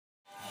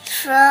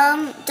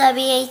from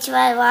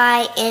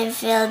WHYY in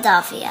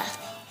Philadelphia.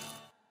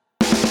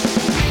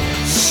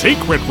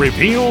 Secret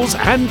reveals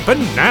and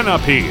banana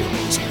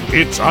peels.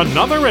 It's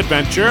another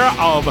adventure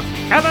of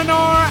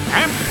Eleanor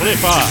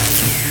Amplified.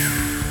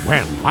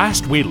 When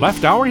last we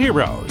left our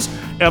heroes,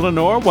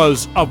 Eleanor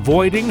was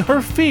avoiding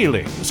her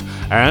feelings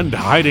and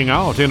hiding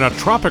out in a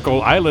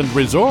tropical island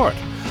resort,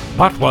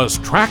 but was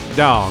tracked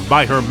down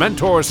by her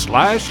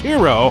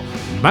mentor/hero,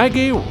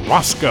 Maggie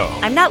Roscoe.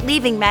 I'm not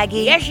leaving,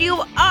 Maggie. Yes,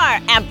 you are,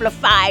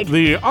 Amplified.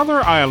 The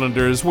other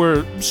islanders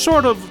were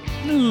sort of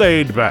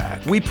laid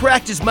back. We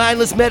practice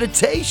mindless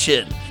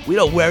meditation. We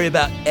don't worry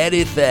about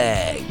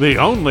anything. The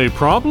only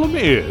problem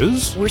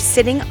is, We're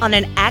sitting on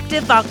an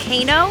active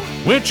volcano?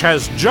 which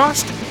has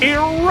just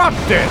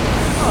erupted.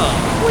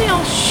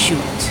 Well, shoot.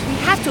 We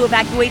have to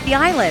evacuate the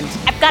island.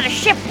 I've got a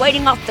ship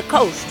waiting off the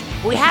coast.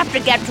 We have to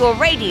get to a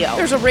radio.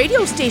 There's a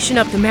radio station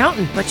up the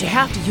mountain, but you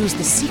have to use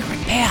the secret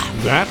path.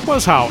 That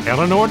was how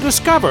Eleanor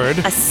discovered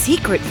A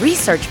secret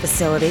research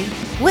facility?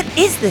 What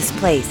is this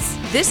place?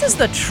 This is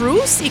the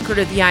true secret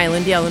of the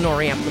island,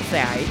 Eleanor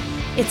Amplified.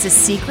 It's a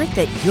secret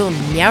that you'll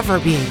never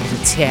be able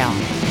to tell.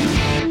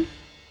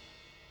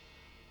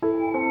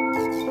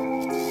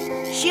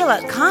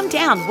 Sheila, calm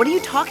down. What are you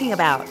talking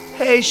about?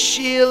 Hey,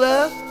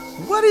 Sheila,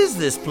 what is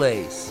this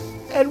place?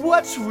 And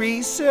what's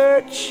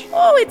research?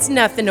 Oh, it's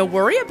nothing to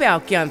worry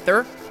about,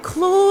 Gunther.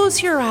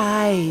 Close your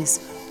eyes.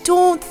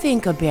 Don't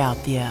think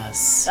about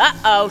this.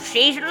 Uh-oh,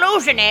 she's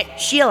losing it.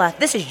 Sheila,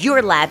 this is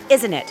your lab,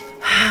 isn't it?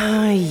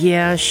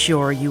 Yeah,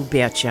 sure, you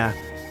betcha.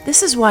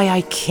 This is why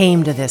I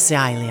came to this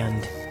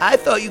island. I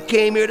thought you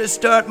came here to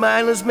start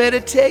mindless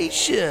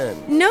meditation.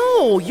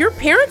 No, your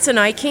parents and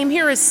I came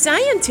here as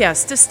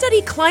scientists to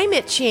study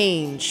climate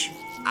change.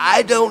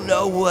 I don't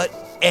know what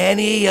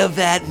any of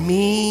that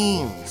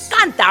means.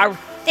 Gunther,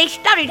 they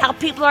studied how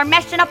people are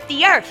messing up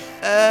the earth.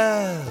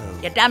 Oh.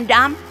 You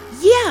dum-dum?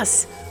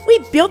 Yes, we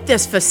built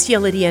this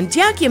facility and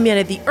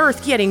documented the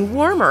Earth getting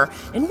warmer,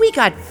 and we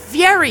got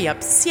very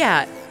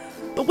upset.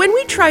 But when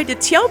we tried to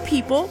tell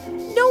people,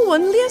 no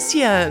one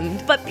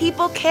listened. But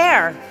people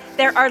care.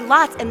 There are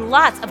lots and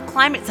lots of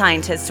climate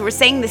scientists who are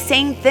saying the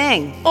same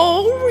thing.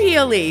 Oh,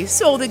 really?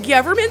 So the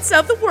governments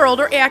of the world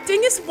are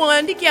acting as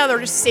one together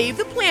to save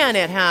the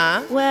planet,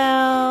 huh?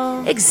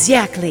 Well,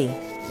 Exactly.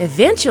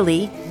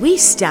 Eventually, we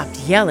stopped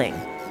yelling,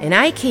 and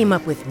I came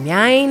up with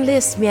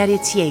mindless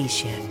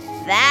meditation.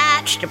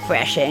 That's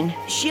depressing.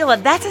 Sheila,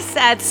 that's a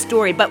sad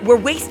story, but we're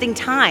wasting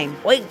time.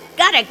 We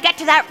gotta get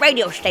to that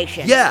radio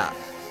station. Yeah,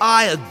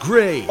 I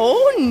agree.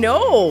 Oh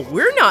no,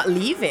 we're not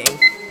leaving.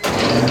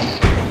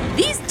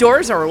 These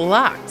doors are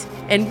locked,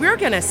 and we're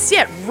gonna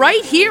sit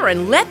right here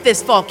and let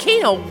this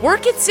volcano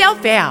work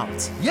itself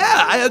out.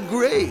 Yeah, I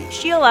agree.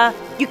 Sheila,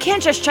 you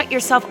can't just shut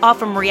yourself off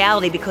from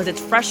reality because it's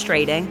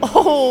frustrating.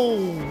 Oh,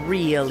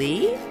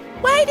 really?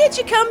 Why did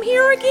you come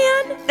here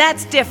again?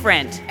 That's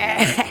different.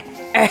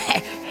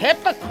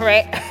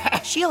 Hypocrite.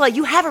 Sheila,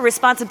 you have a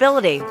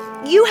responsibility.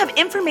 You have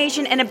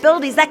information and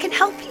abilities that can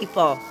help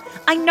people.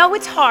 I know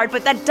it's hard,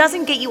 but that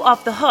doesn't get you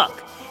off the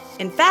hook.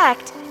 In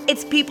fact,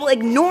 it's people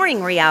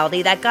ignoring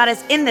reality that got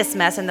us in this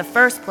mess in the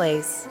first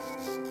place.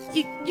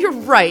 You're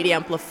right,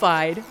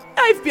 Amplified.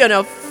 I've been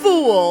a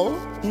fool.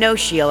 No,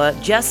 Sheila,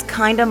 just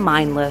kinda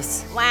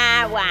mindless.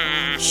 Wah,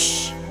 wah.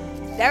 Shh.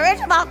 There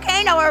is a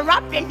volcano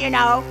erupting, you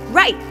know.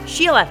 Right,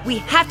 Sheila, we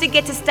have to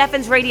get to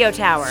Stefan's radio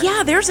tower.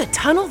 Yeah, there's a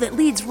tunnel that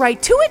leads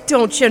right to it,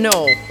 don't you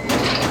know?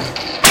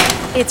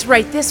 It's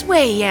right this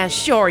way, yeah,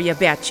 sure, you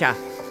betcha.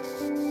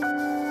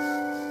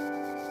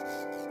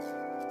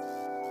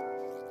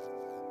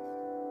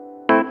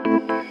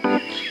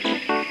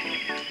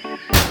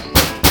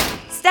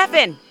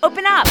 Stefan,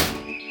 open up.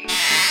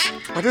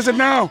 What is it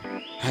now?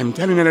 I'm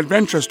telling an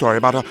adventure story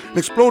about an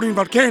exploding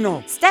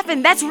volcano.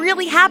 Stefan, that's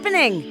really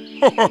happening.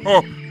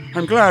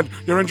 I'm glad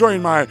you're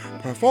enjoying my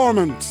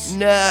performance.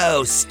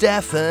 No,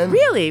 Stefan.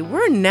 Really,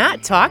 we're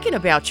not talking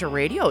about your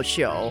radio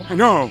show. I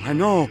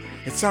know.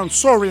 It sounds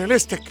so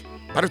realistic,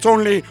 but it's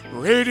only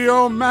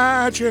radio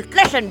magic.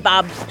 Listen,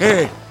 Bubs.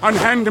 Hey,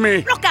 unhand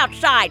me. Look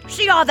outside.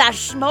 See all that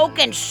smoke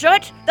and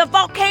soot? The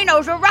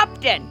volcano's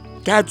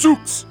erupting.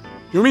 Gadzooks.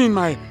 You mean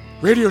my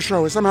radio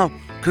show is somehow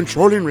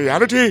controlling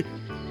reality?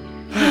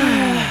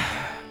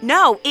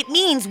 No, it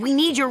means we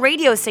need your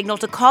radio signal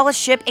to call a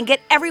ship and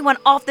get everyone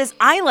off this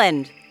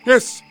island.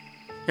 Yes,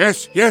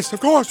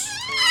 of course.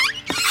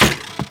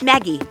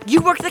 Maggie,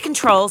 you work the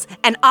controls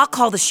and I'll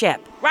call the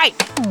ship. Right.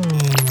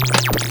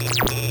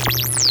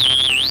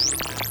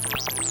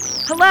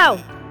 Hello?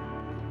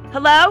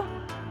 Hello?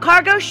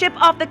 Cargo ship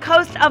off the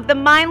coast of the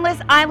Mindless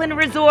Island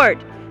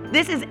Resort.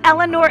 This is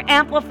Eleanor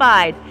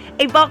Amplified.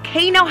 A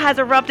volcano has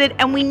erupted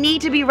and we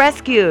need to be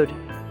rescued.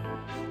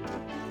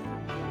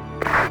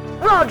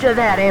 Roger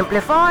that,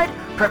 Amplified.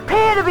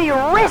 Prepare to be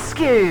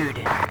rescued.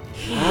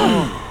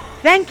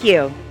 Thank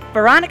you.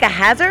 Veronica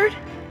Hazard?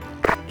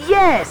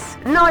 Yes,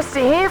 nice to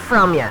hear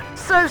from you.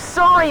 So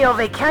sorry your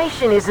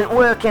vacation isn't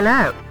working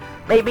out.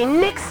 Maybe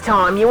next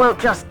time you won't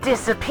just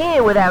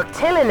disappear without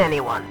telling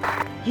anyone.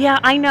 Yeah,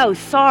 I know,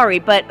 sorry,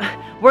 but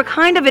we're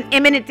kind of in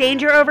imminent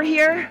danger over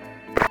here.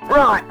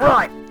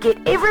 Right. Get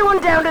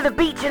everyone down to the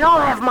beach and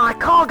I'll have my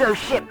cargo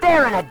ship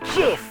there in a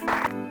jiff.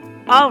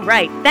 All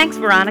right, thanks,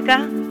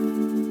 Veronica.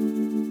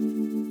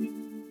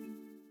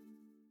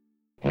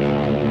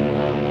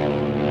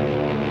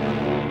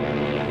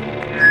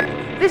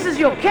 This is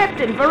your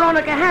captain,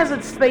 Veronica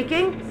Hazard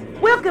speaking.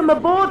 Welcome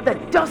aboard the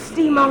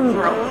Dusty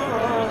Mongrel.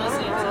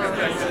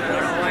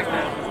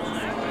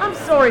 I'm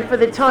sorry for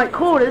the tight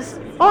quarters.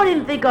 I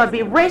didn't think I'd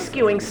be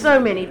rescuing so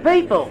many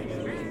people.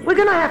 We're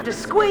gonna have to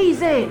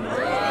squeeze in.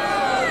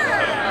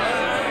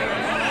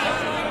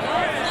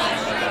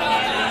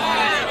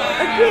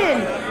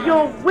 Again,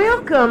 you're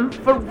welcome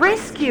for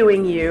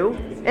rescuing you,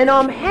 and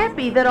I'm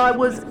happy that I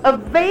was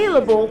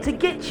available to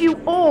get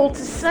you all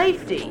to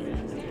safety.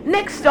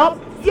 Next stop,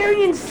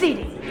 Union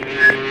City.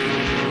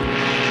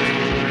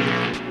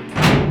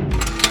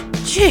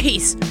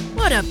 Jeez,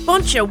 what a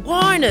bunch of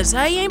whiners,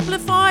 eh,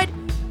 Amplified?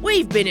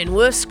 We've been in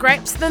worse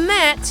scraps than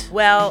that.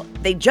 Well,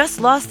 they just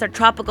lost their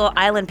tropical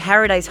island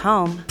paradise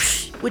home.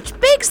 Which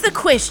begs the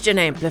question,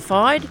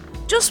 Amplified.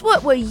 Just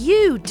what were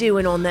you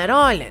doing on that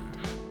island?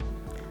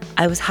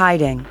 I was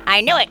hiding.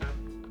 I knew it.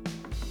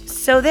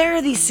 So there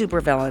are these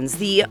supervillains,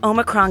 the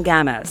Omicron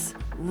Gammas.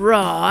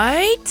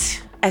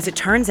 Right. As it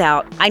turns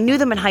out, I knew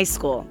them in high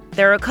school.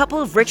 There are a couple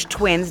of rich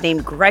twins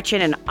named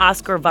Gretchen and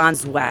Oscar von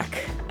Zweck.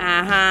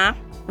 Uh-huh.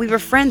 We were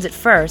friends at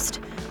first.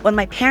 When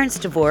my parents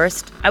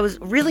divorced, I was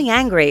really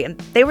angry, and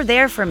they were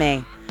there for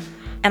me.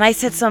 And I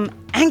said some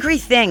angry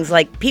things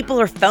like, people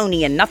are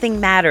phony and nothing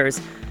matters.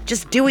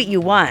 Just do what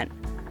you want.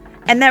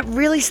 And that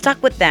really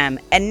stuck with them,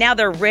 and now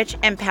they're rich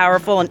and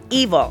powerful and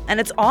evil, and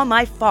it's all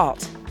my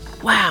fault.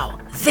 Wow,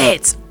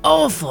 that's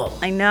awful.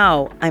 I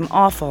know, I'm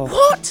awful.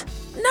 What?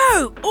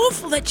 No,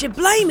 awful that you're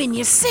blaming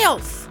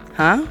yourself.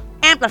 Huh?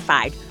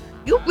 Amplified.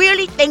 You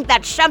really think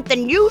that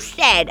something you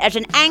said as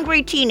an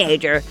angry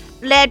teenager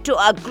led to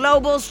a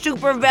global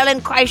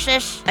supervillain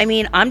crisis? I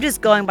mean, I'm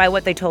just going by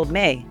what they told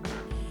me.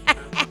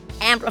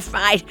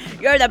 Amplified,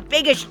 you're the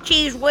biggest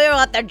cheese wheel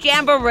at the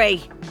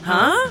jamboree.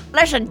 Huh?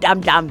 Listen,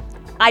 dum-dum.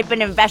 I've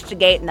been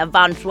investigating the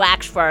Von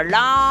Zwacks for a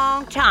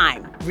long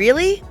time.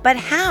 Really? But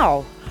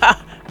how?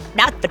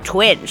 Not the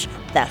twins,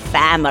 the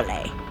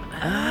family.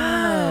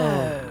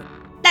 Oh.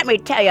 Let me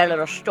tell you a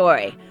little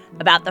story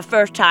about the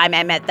first time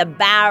I met the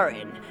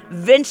Baron,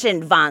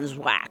 Vincent Von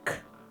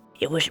Zwack.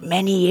 It was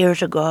many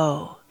years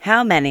ago.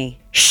 How many?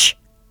 Shh!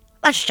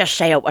 Let's just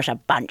say it was a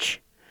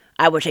bunch.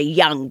 I was a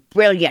young,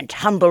 brilliant,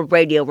 humble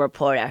radio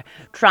reporter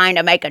trying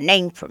to make a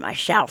name for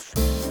myself.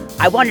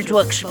 I wanted to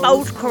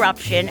expose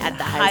corruption at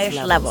the highest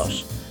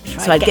levels.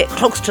 So I'd get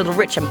close to the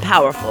rich and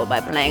powerful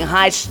by playing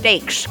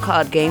high-stakes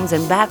card games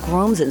in back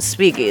rooms and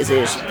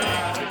speakeasies.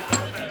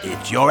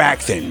 It's your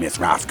accent, Miss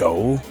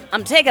Roscoe.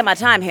 I'm taking my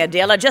time here,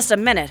 dealer. Just a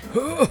minute.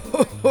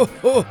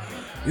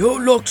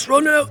 Your luck's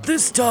run out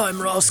this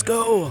time,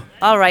 Roscoe.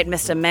 All right,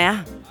 Mr.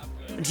 Mayor.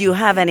 Do you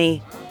have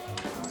any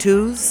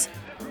twos?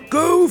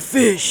 Go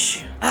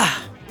fish.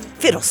 Ah,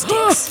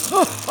 fiddlesticks.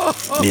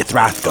 Miss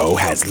Roscoe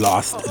has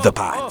lost the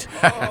pot.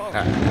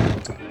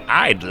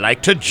 I'd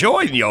like to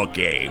join your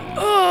game.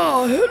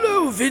 Oh,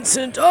 hello,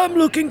 Vincent. I'm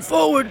looking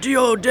forward to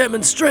your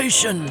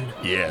demonstration.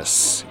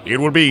 Yes, it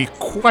will be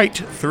quite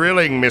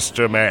thrilling,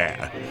 Mr.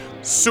 Mayor.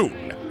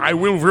 Soon, I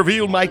will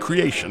reveal my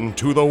creation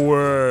to the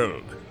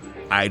world.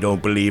 I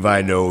don't believe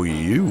I know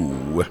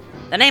you.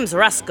 The name's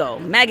Roscoe,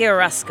 Maggie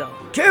Roscoe.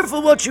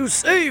 Careful what you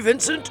say,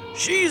 Vincent.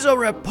 She's a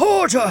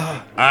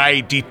reporter.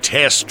 I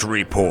detest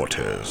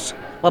reporters.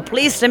 Well,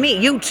 pleased to meet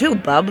you too,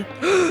 bub.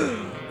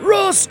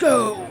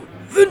 Roscoe!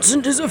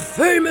 Vincent is a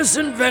famous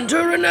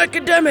inventor and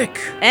academic.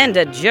 And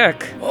a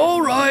jerk.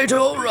 All right.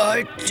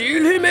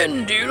 Deal him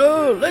in,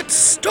 dealer. Let's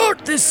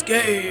start this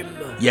game.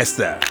 Yes,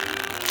 sir.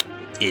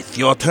 It's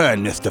your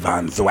turn, Mr.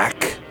 Von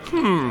Zwack.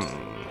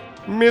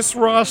 Miss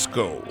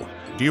Roscoe,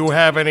 do you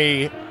have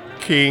any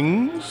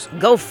kings?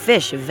 Go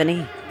fish,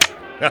 Vinny.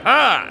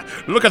 Ha-ha!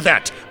 Look at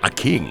that! A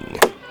king.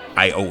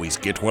 I always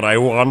get what I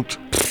want.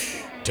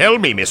 Tell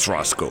me, Miss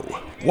Roscoe,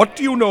 what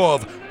do you know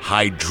of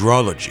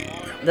hydrology?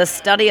 The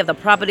study of the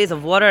properties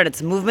of water and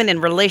its movement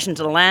in relation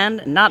to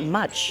land? Not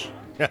much.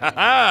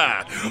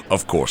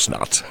 Of course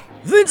not.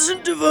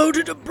 Vincent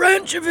devoted a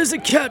branch of his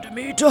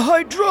academy to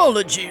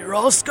hydrology,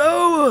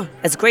 Roscoe.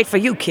 It's great for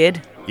you,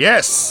 kid.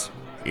 Yes,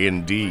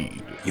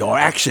 indeed. Your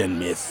action,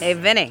 miss. Hey,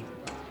 Vinny,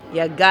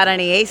 you got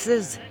any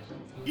aces?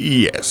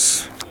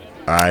 Yes,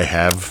 I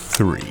have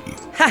 3.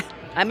 Ha!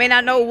 I may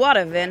not know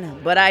water, Vin,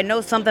 but I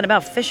know something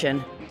about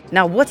fishing.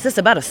 Now, what's this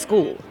about a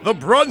school? The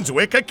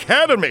Brunswick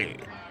Academy,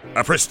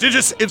 a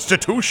prestigious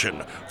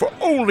institution for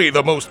only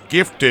the most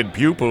gifted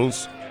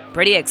pupils.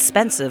 Pretty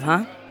expensive,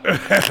 huh?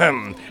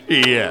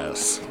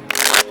 Yes.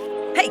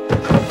 Hey!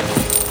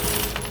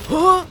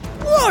 Huh?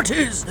 What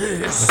is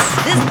this?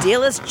 This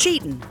deal is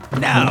cheating.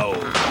 No.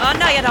 Oh,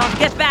 no, you don't.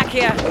 Get back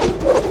here.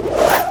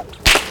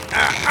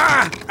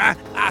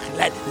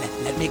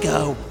 Let me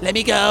go. Let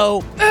me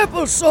go.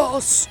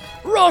 Applesauce!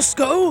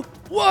 Roscoe,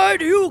 why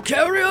do you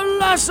carry a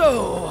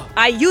lasso?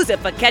 I use it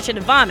for catching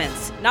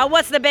varmints. Now,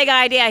 what's the big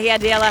idea here,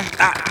 dealer?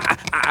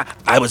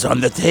 I was on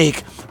the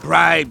take.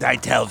 Bribed, I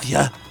tell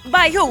ya.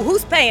 By who?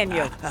 Who's paying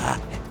you?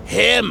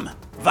 Him,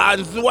 Von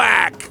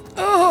Zwack.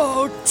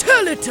 Oh,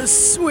 tell it to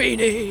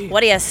Sweeney.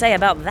 What do you say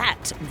about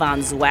that,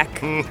 Von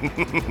Zwack?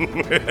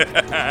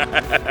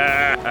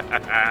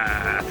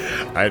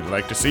 I'd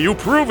like to see you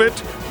prove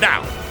it.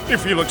 Now,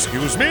 if you'll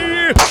excuse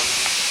me.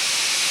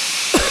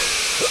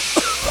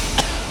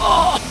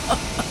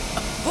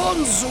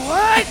 Von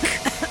Zwack?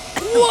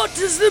 What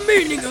is the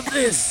meaning of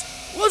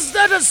this? Was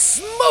that a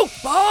smoke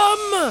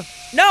bomb?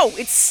 No,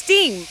 it's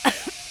steam.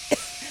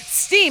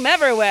 Steam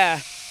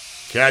everywhere.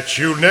 Catch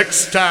you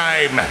next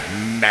time,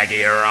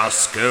 Maggie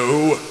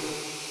Roscoe.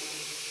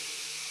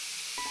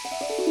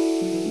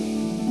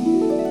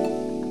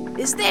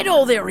 Is that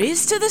all there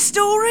is to the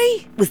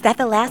story? Was that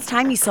the last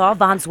time you saw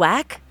Von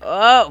Zwack?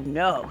 Oh,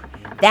 no.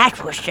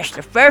 That was just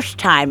the first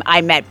time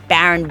I met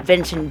Baron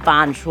Vincent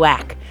von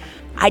Zwack.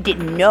 I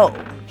didn't know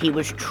he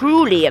was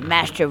truly a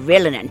master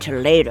villain until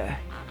later.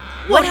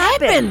 What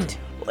happened?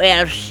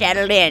 Well,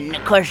 settle in,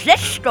 'cause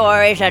this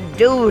story's a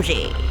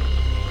doozy.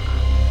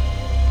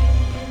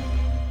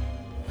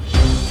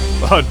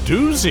 A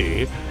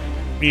doozy?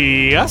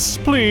 Yes,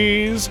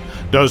 please.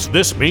 Does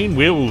this mean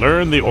we'll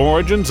learn the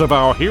origins of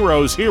our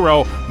hero's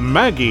hero,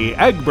 Maggie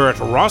Egbert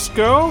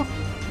Roscoe?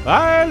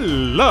 I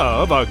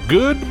love a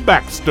good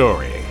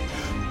backstory.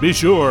 Be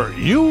sure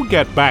you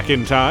get back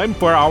in time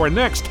for our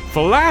next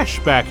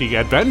flashbacking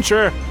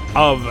adventure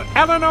of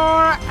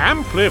Eleanor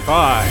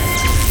Amplified.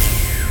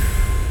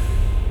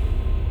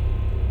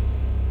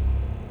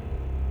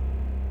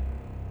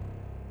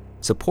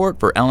 Support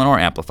for Eleanor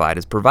Amplified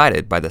is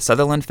provided by the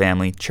Sutherland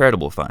Family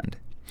Charitable Fund.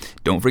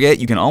 Don't forget,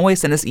 you can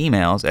always send us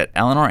emails at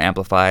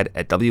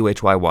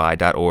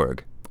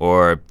eleanoramplified@whyy.org.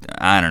 Or,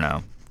 I don't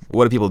know,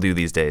 what do people do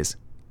these days?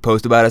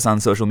 Post about us on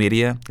social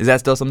media? Is that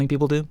still something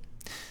people do?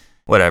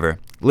 Whatever.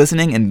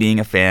 Listening and being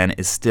a fan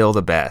is still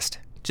the best.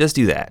 Just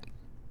do that.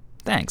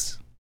 Thanks.